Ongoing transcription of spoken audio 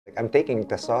I'm taking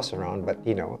testosterone, but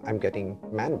I'm getting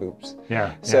man boobs.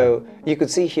 Yeah. So you could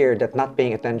see here that not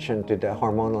paying attention to the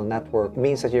hormonal network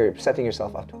means that you're setting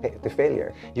yourself up to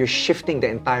failure. You're shifting the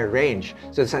entire range.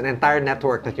 So it's an entire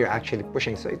network that you're actually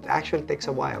pushing. So it actually takes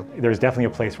a while. There's definitely a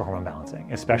place for hormone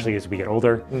balancing, especially as we get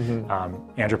older,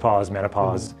 andropause,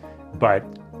 menopause, but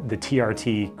the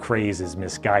TRT craze is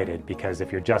misguided because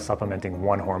if you're just supplementing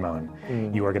one hormone,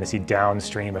 you are going to see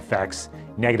downstream effects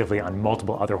negatively on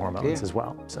multiple other hormones as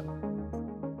well. So,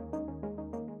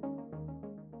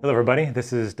 hello everybody,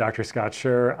 this is Dr. Scott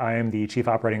Sherr. I am the Chief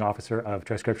Operating Officer of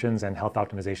Transcriptions and Health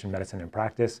Optimization Medicine and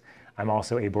Practice. I'm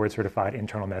also a board-certified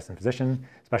internal medicine physician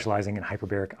specializing in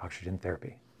hyperbaric oxygen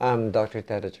therapy. I'm Dr.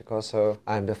 Ted Achacoso.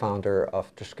 I'm the founder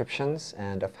of Transcriptions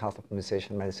and of Health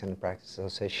Optimization Medicine and Practice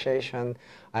Association.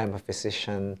 I'm a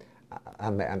physician.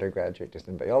 My undergraduate is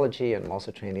in biology, and I'm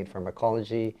also trained in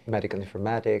pharmacology, medical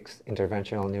informatics,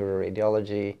 interventional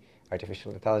neuroradiology,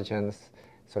 artificial intelligence,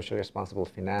 socially responsible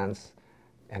finance,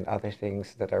 and other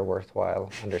things that are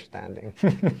worthwhile understanding.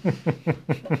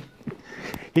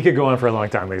 He could go on for a long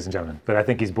time, ladies and gentlemen, but I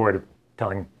think he's bored of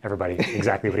telling everybody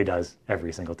exactly what he does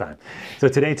every single time. So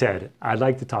today, Ted, I'd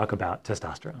like to talk about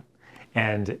testosterone.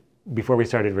 And before we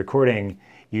started recording,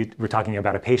 you were talking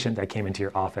about a patient that came into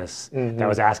your office that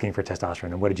was asking for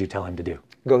testosterone. And what did you tell him to do?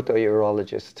 Go to a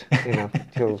urologist,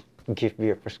 he'll give me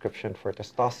a prescription for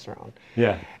testosterone.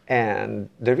 Yeah. And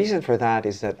the reason for that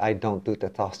is that I don't do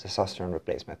testosterone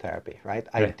replacement therapy, right?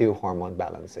 I do hormone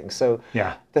balancing. So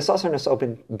testosterone has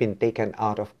been taken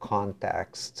out of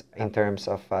context in terms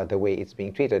of the way it's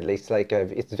being treated. It's like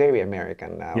it's very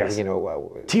American now. Yes.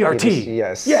 TRT.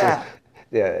 Yes.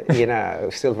 Yeah.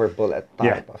 Silver bullet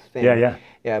type of thing.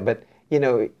 Yeah. But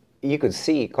you could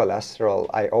see cholesterol.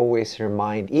 I always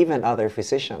remind even other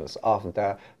physicians of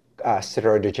the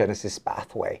steroidogenesis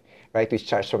pathway, right, which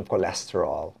starts from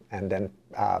cholesterol and then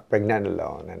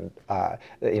pregnenolone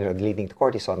and leading to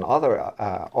cortisol and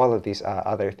all of these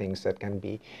other things that can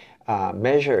be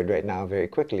measured right now very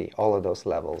quickly, all of those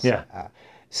levels. Yeah.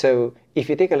 So if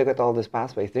you take a look at all those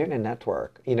pathways, they're in a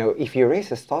network. If you raise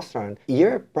testosterone,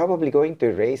 you're probably going to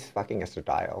raise fucking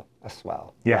estradiol as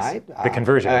well, right? The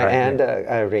conversion, right? And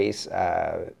raise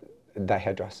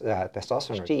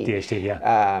dihydrotestosterone, DHT,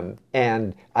 yeah.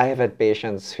 And I have had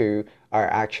patients who are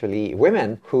actually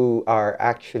women who are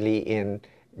actually in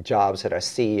jobs that are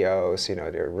CEOs.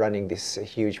 They're running these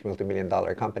huge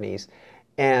multi-million-dollar companies,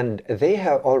 and they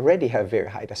already have very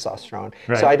high testosterone.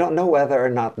 Right. So I don't know whether or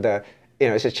not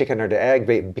it's a chicken or the egg.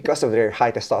 Because of their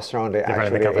high testosterone, they're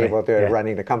actually able to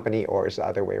running the company, or it's the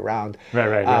other way around.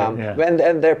 Right.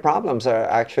 And their problems are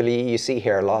actually, you see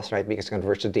hair loss, right? Because it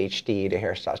converts to DHT, the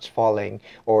hair starts falling,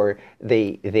 or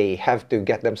they have to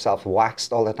get themselves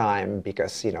waxed all the time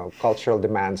because cultural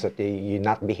demands that you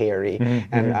not be hairy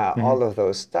and all of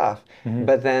those stuff.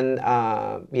 But then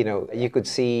you could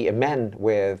see men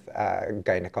with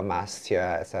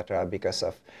gynecomastia, etc., because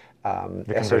of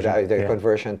the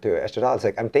conversion to estradiol. It's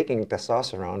like I'm taking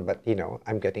testosterone, but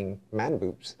I'm getting man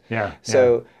boobs.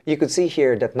 So you could see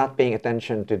here that not paying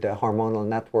attention to the hormonal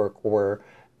network where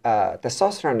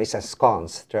testosterone is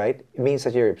ensconced, right? It means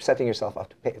that you're setting yourself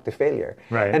up to failure.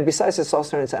 Right. And besides,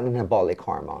 testosterone is an anabolic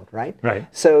hormone, right? Right.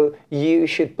 So you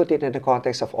should put it in the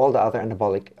context of all the other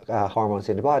anabolic hormones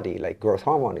in the body, like growth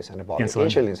hormone is anabolic,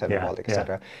 insulin is anabolic,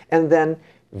 etc. And then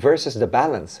versus the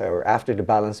balance, or after the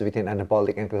balance between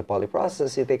anabolic and catabolic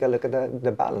process, you take a look at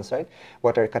the balance, right?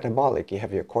 What are catabolic? You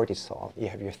have your cortisol, you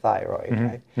have your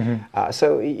thyroid, right?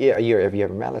 So you have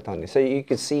melatonin. So you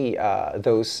could see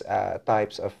those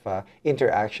types of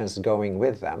interactions going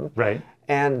with them. Right.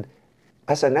 And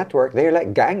as a network, they're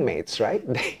like gangmates, right?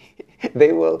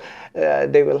 They will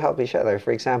help each other.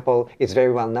 For example, it's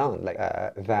very well known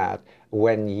that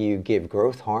when you give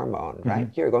growth hormone, right,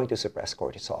 you're going to suppress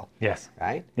cortisol. Yes.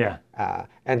 Right? Yeah.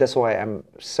 And that's why I'm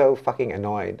so fucking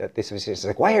annoyed that this is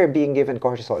like, why are you being given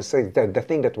cortisol? It's like the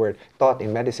thing that we're taught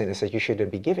in medicine is that you shouldn't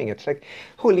be giving it. It's like,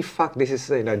 holy fuck, this is,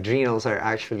 adrenals are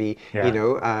actually,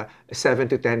 7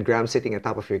 to 10 grams sitting on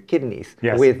top of your kidneys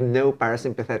with no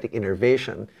parasympathetic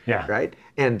innervation, right?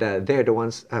 And they're the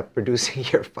ones producing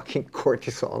your fucking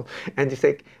cortisol. And you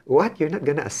think, what? You're not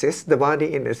going to assist the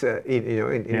body in this,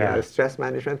 stress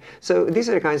management? So these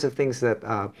are the kinds of things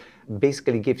that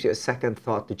basically gives you a second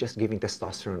thought to just giving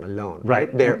testosterone alone.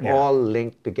 Right? They're all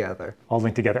linked together. All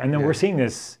linked together. And then we're seeing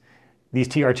these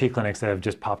TRT clinics that have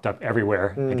just popped up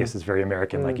everywhere. I guess it's very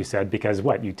American, like you said, because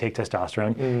you take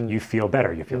testosterone, you feel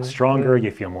better, you feel stronger,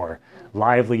 you feel more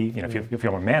lively, you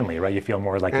feel more manly, right? You feel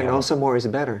more like... And also more is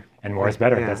better. And more is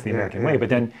better, that's the American way. But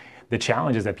then the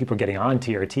challenge is that people are getting on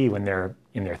TRT when they're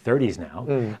in their 30s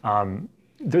now.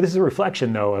 this is a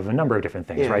reflection, though, of a number of different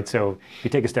things, right? So if you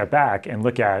take a step back and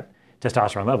look at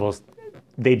testosterone levels,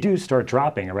 they do start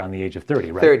dropping around the age of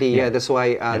 30, right? 30, yeah. That's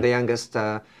why the youngest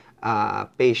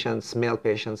patients, male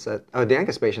patients, the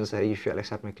youngest patients that I usually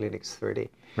accept my clinic is 30.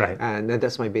 Right. And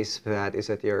that's my basis for that, is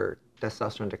that your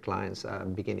testosterone declines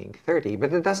beginning 30.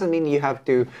 But it doesn't mean you have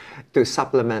to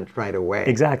supplement right away.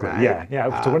 Exactly, right?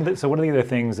 yeah. So what are the other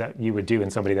things that you would do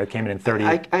in somebody that came in 30?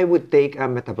 I would take a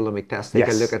metabolomic test, take a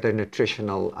Yes. look at their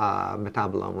nutritional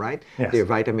metabolome, right? Yes. Their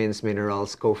vitamins,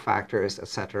 minerals, cofactors,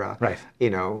 etc. Right. You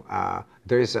know,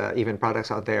 there's even products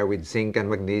out there with zinc and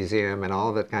magnesium and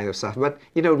all that kind of stuff. But,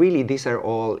 you know, really, these are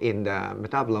all in the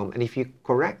metabolome. And if you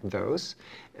correct those,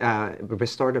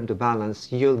 restore them to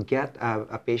balance, you'll get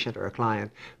a patient or a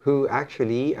client who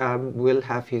actually will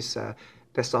have his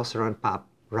testosterone pop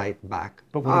right back.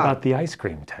 But what about the ice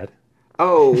cream, Ted?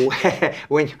 Oh,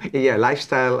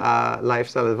 lifestyle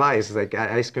advice. Like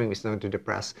ice cream is known to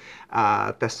depress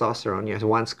testosterone. Yes,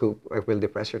 one scoop will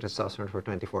depress your testosterone for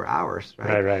 24 hours,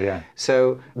 right? Right, yeah.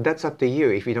 So that's up to you.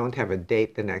 If you don't have a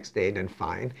date the next day, then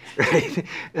fine, right?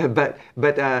 but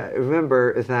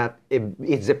remember that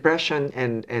it's depression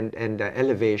and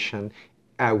elevation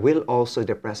will also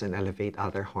depress and elevate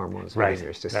other hormones within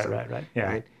your system. Right. Yeah.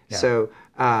 Right? Yeah. So,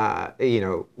 you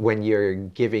know, when you're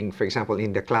giving, for example,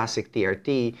 in the classic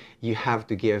TRT, you have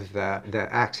to give the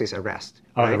axis a rest.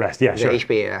 Oh, right? the rest, yeah, the sure.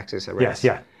 HPA axis a rest.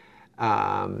 Yes,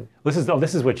 yeah.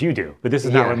 This is what you do, but this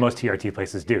is not what most TRT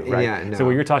places do, right? Yeah, no. So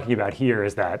what you're talking about here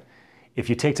is that if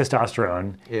you take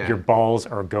testosterone, your balls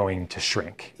are going to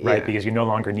shrink, right? Because you no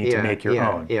longer need to make your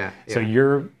own. So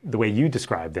the way you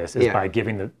describe this is by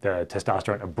giving the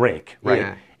testosterone a break,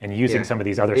 right? And using some of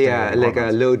these other stimulating like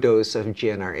hormones. a low dose of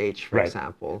GnRH, for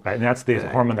example. Right, and that's the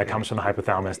hormone that comes from the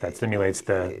hypothalamus that stimulates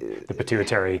the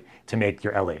pituitary to make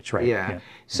your LH, right? Yeah.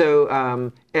 So,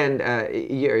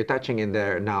 you're touching in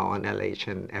there now on LH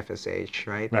and FSH,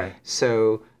 right? Right.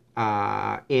 So,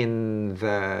 in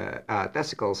the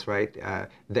testicles, right,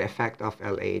 the effect of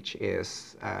LH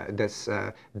is that's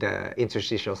the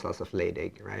interstitial cells of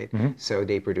Leydig, right? So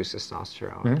they produce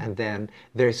testosterone, and then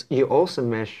you also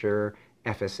measure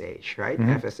FSH, right?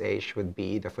 FSH would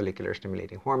be the follicular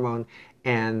stimulating hormone,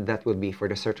 and that would be for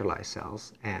the fertilized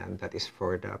cells, and that is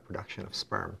for the production of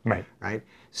sperm, right?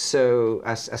 So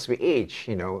as we age,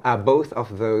 you know, both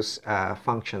of those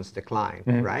functions decline,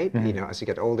 right? You know, as you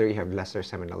get older, you have lesser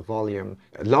seminal volume,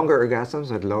 longer orgasms,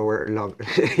 but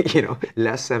you know,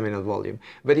 less seminal volume.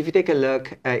 But if you take a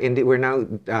look, we're now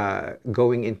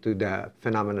going into the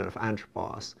phenomenon of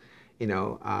andropause, you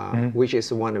know, which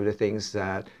is one of the things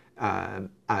that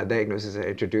diagnoses are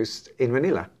introduced in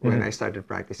Manila when I started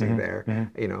practicing there,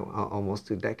 you know, almost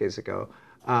 2 decades ago,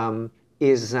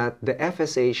 is that the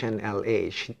FSH and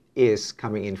LH is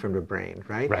coming in from the brain,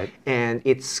 right? And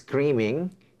it's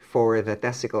screaming for the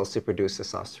testicles to produce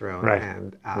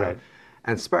testosterone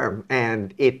and sperm,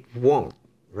 and it won't,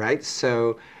 right?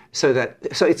 So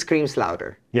it screams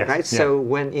louder, right? So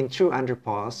when in true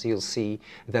andropause, you'll see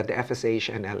that the FSH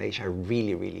and LH are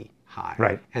really, really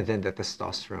high, and then the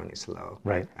testosterone is low,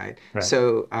 right?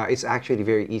 So it's actually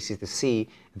very easy to see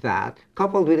that,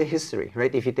 coupled with a history,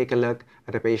 right? If you take a look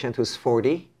at a patient who's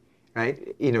 40,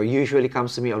 right, you know, usually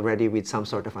comes to me already with some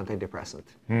sort of antidepressant,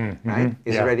 right?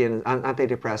 Is already an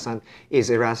antidepressant, is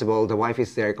irascible. The wife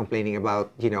is there complaining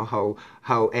about, you know, how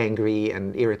angry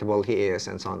and irritable he is,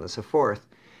 and so on and so forth.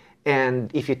 And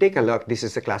if you take a look, this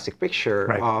is a classic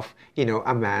picture of, you know,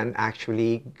 a man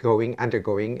actually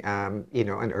undergoing, you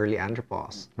know, an early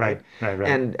andropause. Right.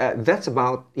 And that's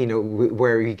about, you know,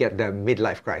 where you get the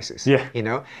midlife crisis. You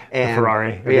know, and the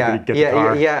Ferrari.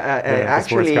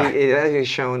 Actually, it has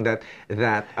shown that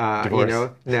you know,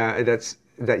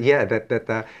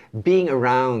 that being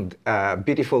around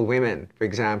beautiful women, for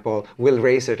example, will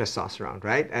raise their testosterone,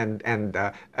 right? And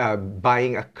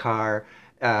buying a car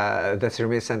that's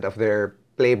reminiscent of their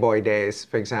Playboy days,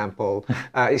 for example,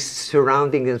 is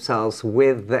surrounding themselves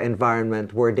with the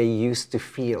environment where they used to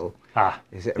feel.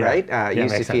 Is it right?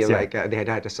 Used to feel like they had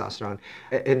high testosterone.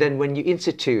 And then when you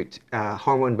institute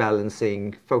hormone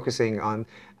balancing, focusing on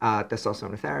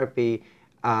testosterone therapy,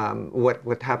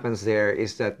 what happens there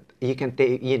is that you can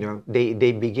take, you know,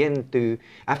 they begin to,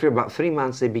 after about 3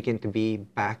 months, they begin to be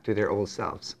back to their old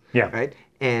selves. Right?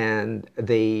 And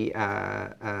they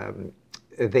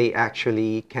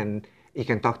actually you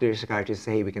can talk to your psychiatrist and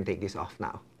say, hey, we can take this off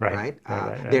now, right?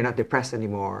 They're not depressed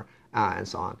anymore, and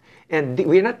so on. And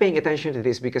we're not paying attention to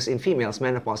this because in females,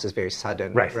 menopause is very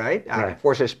sudden, right? Of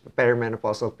course, there's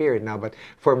perimenopausal period now, but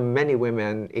for many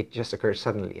women, it just occurs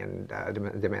suddenly, and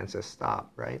the menses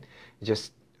stop, right?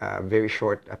 Just very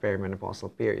short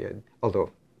perimenopausal period,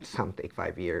 although some take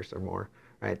 5 years or more,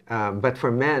 right? But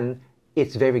for men,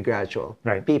 it's very gradual.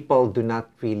 Right. People do not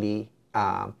really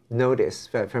notice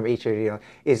from HRD.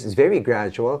 It's very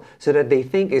gradual, so that they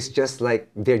think it's just like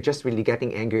they're just really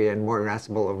getting angry and more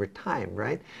irascible over time,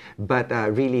 right? But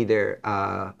really, their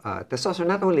testosterone,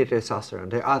 not only testosterone,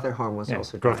 there are other hormones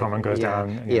also. Growth hormone goes down,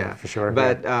 for sure.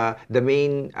 But the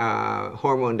main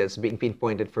hormone that's being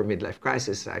pinpointed for midlife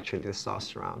crisis is actually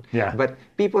testosterone. Yeah. But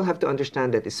people have to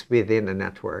understand that it's within a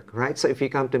network, right? So if you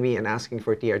come to me and asking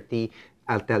for TRT,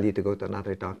 I'll tell you to go to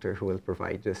another doctor who will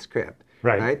provide the script.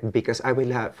 Right? Because I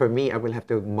will have, for me, I will have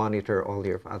to monitor all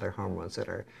your other hormones that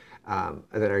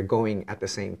are going at the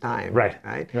same time. Right.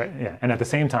 Yeah. And at the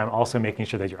same time, also making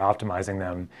sure that you're optimizing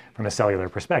them from a cellular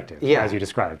perspective, as you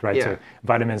described, right? So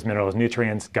vitamins, minerals,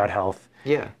 nutrients, gut health,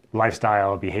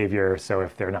 lifestyle, behavior. So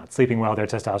if they're not sleeping well, their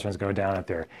testosterone's going down. If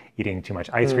they're eating too much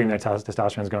ice cream, their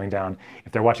testosterone's going down.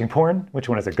 If they're watching porn, which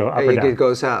one does it go up or down? It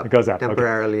goes up. It goes up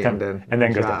temporarily, and then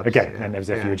goes down. Okay. And as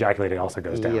if you ejaculate, it also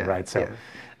goes down, right? So.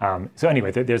 So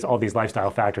anyway, there's all these lifestyle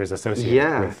factors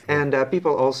associated with... and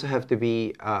people also have to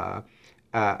be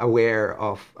aware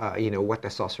of, what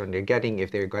testosterone they're getting,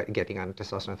 if they're getting on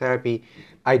testosterone therapy.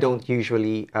 I don't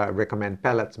usually recommend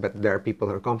pellets, but there are people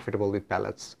who are comfortable with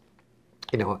pellets.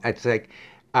 It's like,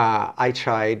 I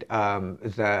tried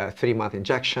the 3-month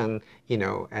injection,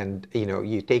 and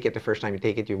you take it the first time you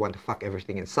take it, you want to fuck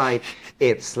everything inside.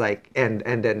 It's like, and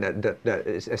then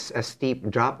a steep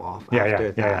drop off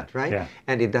after that, right? Yeah.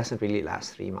 And it doesn't really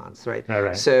last 3 months, right?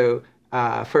 Right. So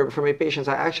for my patients,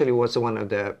 I actually was one of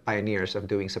the pioneers of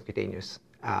doing subcutaneous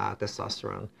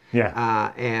testosterone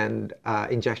and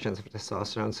injections of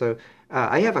testosterone. So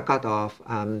I have a cutoff,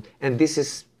 and this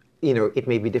is, it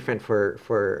may be different for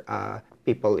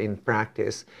people in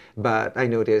practice, but I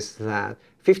noticed that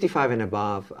 55 and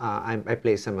above, I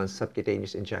place them on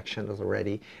subcutaneous injections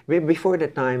already. Before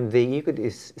that time, you could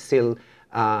still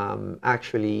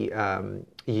actually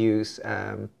use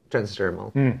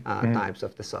transdermal types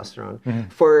of testosterone.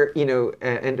 For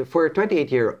and for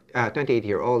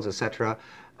 28-year-olds, etc.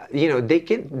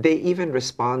 They even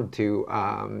respond to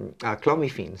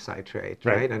clomiphene citrate,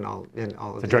 right? And all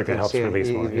of the drug that helps release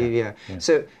more.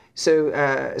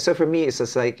 So for me, it's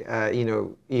just like,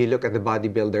 you look at the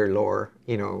bodybuilder lore,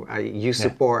 I use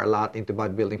support a lot into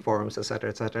bodybuilding forums, et cetera,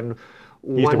 et cetera. And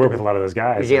you used to work with a lot of those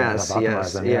guys. Yes. Some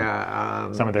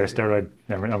of their steroid,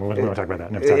 we won't talk about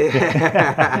that. No,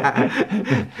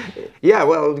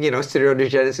 well,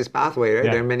 steroidogenesis pathway, right?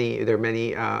 There are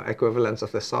many equivalents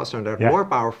of testosterone that are more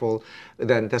powerful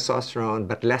than testosterone,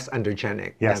 but less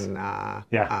androgenic than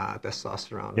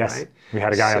testosterone, right? We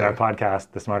had a guy on our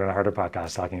podcast, the Smarter and Harder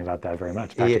podcast, talking about that very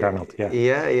much. Patrick Arnold.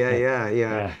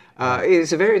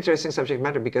 It's a very interesting subject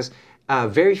matter because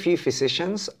very few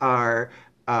physicians are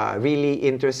really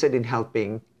interested in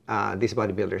helping these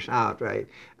bodybuilders out, right?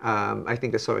 I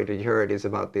think the story that you heard is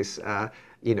about this,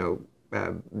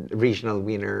 regional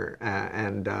winner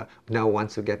and now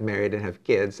wants to get married and have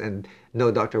kids, and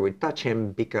no doctor would touch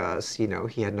him because he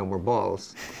had no more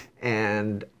balls.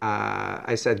 And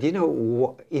I said,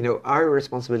 our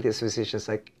responsibility as physicians,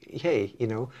 like, hey,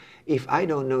 if I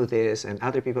don't know this and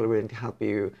other people are willing to help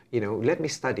you, let me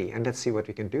study and let's see what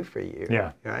we can do for you.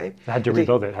 Yeah. Right? I had to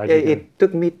rebuild it. It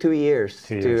took me 2 years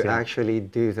to actually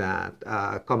do that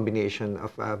combination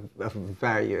of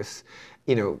various,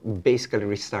 basically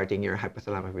restarting your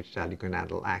hypothalamic pituitary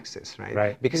gonadal axis,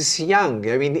 right? Because he's young.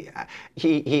 I mean,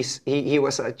 he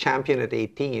was a champion at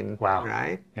 18. Wow.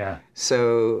 Right? Yeah.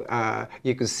 So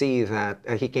you could see that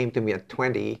he came to me at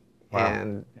 20,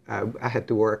 and I had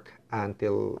to work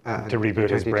until to reboot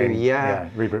his brain.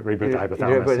 Reboot the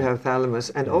hypothalamus. Reboot the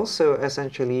hypothalamus, and also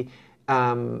essentially,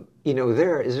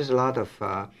 there's a lot of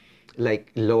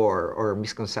like lore or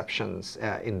misconceptions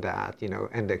in that,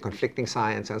 and the conflicting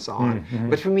science and so on.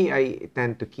 But for me, I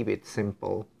tend to keep it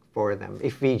simple for them.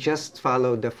 If we just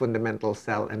follow the fundamental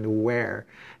cell and where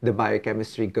the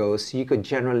biochemistry goes, you could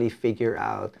generally figure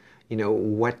out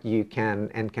what you can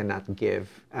and cannot give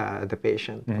the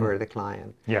patient or the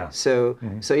client.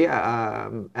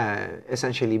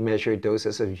 Essentially measure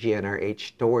doses of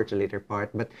GnRH towards the later part,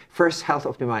 but first health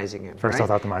optimizing him. Health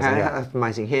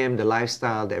optimizing him, the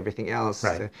lifestyle, everything else.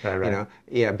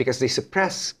 Because they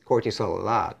suppress cortisol a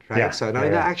lot, right?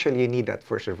 Actually you need that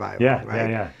for survival.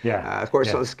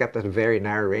 Cortisol is kept at a very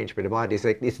narrow range by the body. It's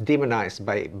like it's demonized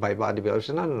by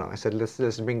bodybuilders. No. I said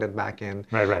let's bring that back in.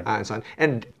 And so on.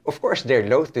 And of course they're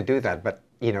loath to do that, but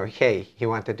hey, he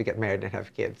wanted to get married and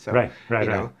have kids. So, one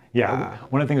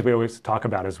of the things we always talk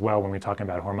about as well when we're talking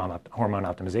about hormone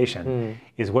optimization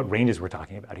is what ranges we're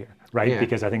talking about here, right?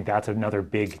 Because I think that's another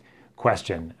big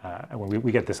question. When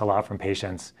we get this a lot from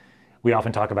patients, we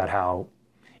often talk about how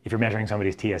if you're measuring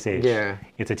somebody's TSH,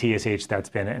 it's a TSH that's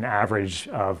been an average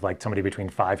of like somebody between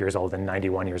 5 years old and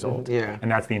 91 years old.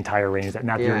 And that's the entire range,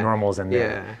 not your normals in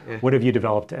there. What have you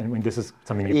developed? And this is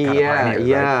something you kind of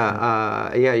pioneered,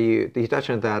 right? You touched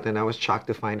on that, and I was shocked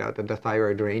to find out that the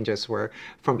thyroid ranges were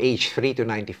from age 3 to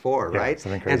 94, right?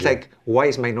 Something crazy. And it's like, why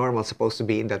is my normal supposed to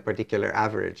be in that particular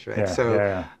average, right?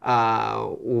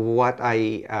 What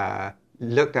I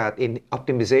looked at in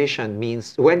optimization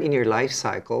means when in your life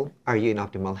cycle are you in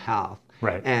optimal health?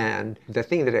 Right. And the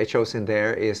thing that I chose in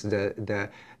there is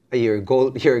your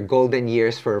golden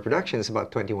years for reproduction is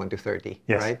about 21 to 30,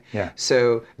 right?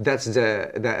 So that's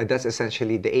that's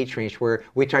essentially the age range where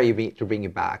we try to bring you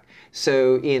back.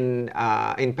 So in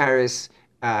Paris,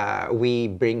 we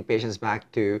bring patients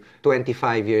back to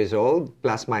 25 years old,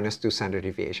 plus minus 2 standard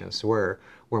deviations. We're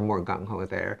more gung-ho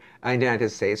there. In the United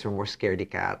States, we're more scaredy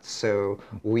cats. So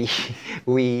we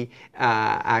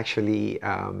actually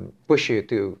push you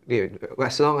to,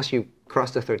 as long as you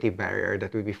cross the 30 barrier,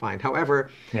 that would be fine.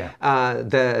 However,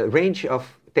 the range of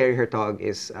Terry Hertog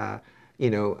is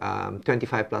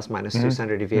 25 plus minus 2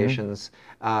 standard deviations.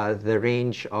 The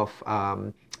range of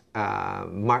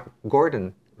Mark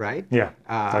Gordon, right?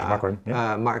 Mark Gordon.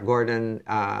 Mark Gordon,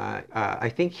 I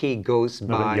think he goes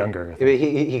by younger.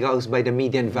 He goes by the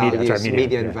median values.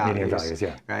 Median values,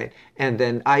 right? And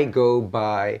then I go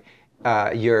by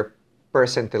your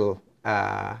percentile.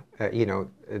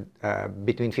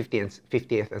 Between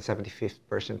 50th and 75th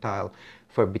percentile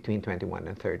for between 21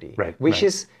 and 30, which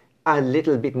is a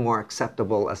little bit more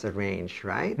acceptable as a range,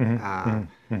 right?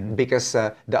 Because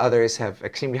the others have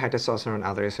extremely high testosterone,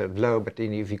 others have low, but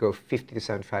then if you go 50 to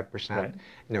 75%,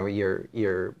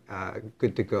 you're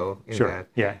good to go in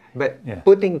that. But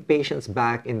putting patients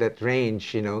back in that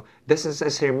range, doesn't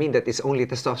necessarily mean that it's only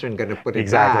testosterone going to put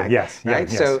it back. Right?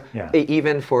 So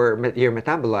even for your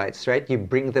metabolites, right, you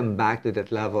bring them back to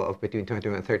that level of between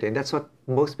 21 and 30. And that's what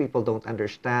most people don't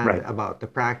understand about the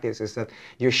practice, is that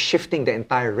you're shifting the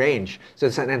entire range. So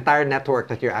it's an entire network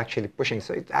that you're actually pushing.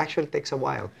 So it actually takes a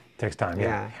while. Takes time,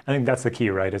 I think that's the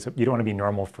key, right? Is you don't want to be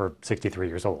normal for 63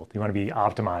 years old. You want to be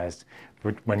optimized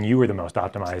when you were the most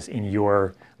optimized in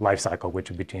your life cycle, which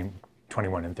would be between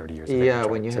 21 and 30 years of age.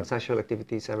 When you have sexual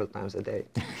activity several times a day.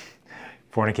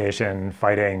 Fornication,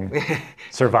 fighting,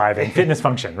 surviving, fitness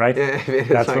function, right?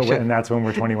 And that's when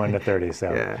we're 21 to 30.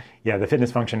 So the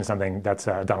fitness function is something that's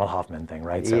a Donald Hoffman thing,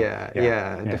 right? So,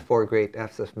 the 4 great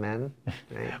F's of men.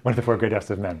 Right? What are the 4 great F's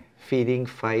of men? Feeding,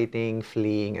 fighting,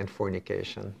 fleeing, and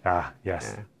fornication.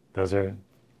 Yes. Those are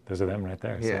them right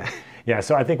there.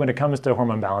 So I think when it comes to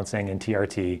hormone balancing and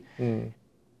TRT,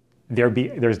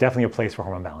 there's definitely a place for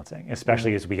hormone balancing,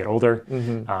 especially as we get older,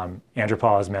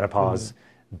 andropause, menopause,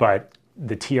 but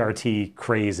the TRT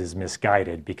craze is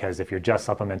misguided, because if you're just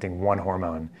supplementing one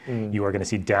hormone, you are going to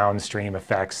see downstream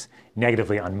effects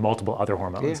negatively on multiple other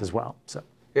hormones as well. So.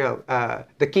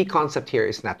 The key concept here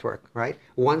is network, right?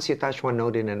 Once you touch one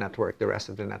node in a network, the rest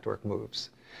of the network moves.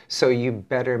 So you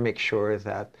better make sure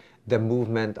that the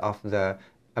movement of the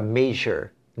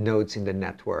major nodes in the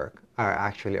network are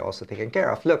actually also taken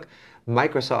care of. Look,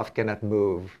 Microsoft cannot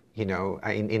move, in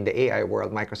the AI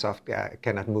world, Microsoft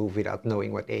cannot move without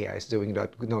knowing what AI is doing,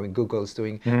 without knowing Google is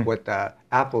doing, what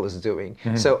Apple is doing.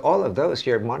 So all of those,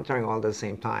 you're monitoring all at the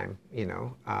same time,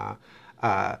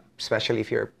 especially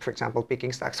if you're, for example,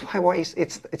 picking stocks. Why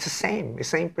it's the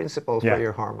same principle for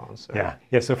your hormones.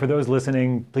 So. So for those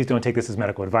listening, please don't take this as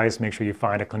medical advice. Make sure you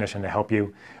find a clinician to help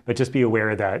you. But just be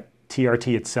aware that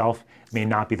TRT itself may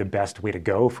not be the best way to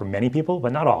go for many people,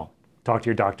 but not all. Talk to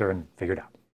your doctor and figure it out.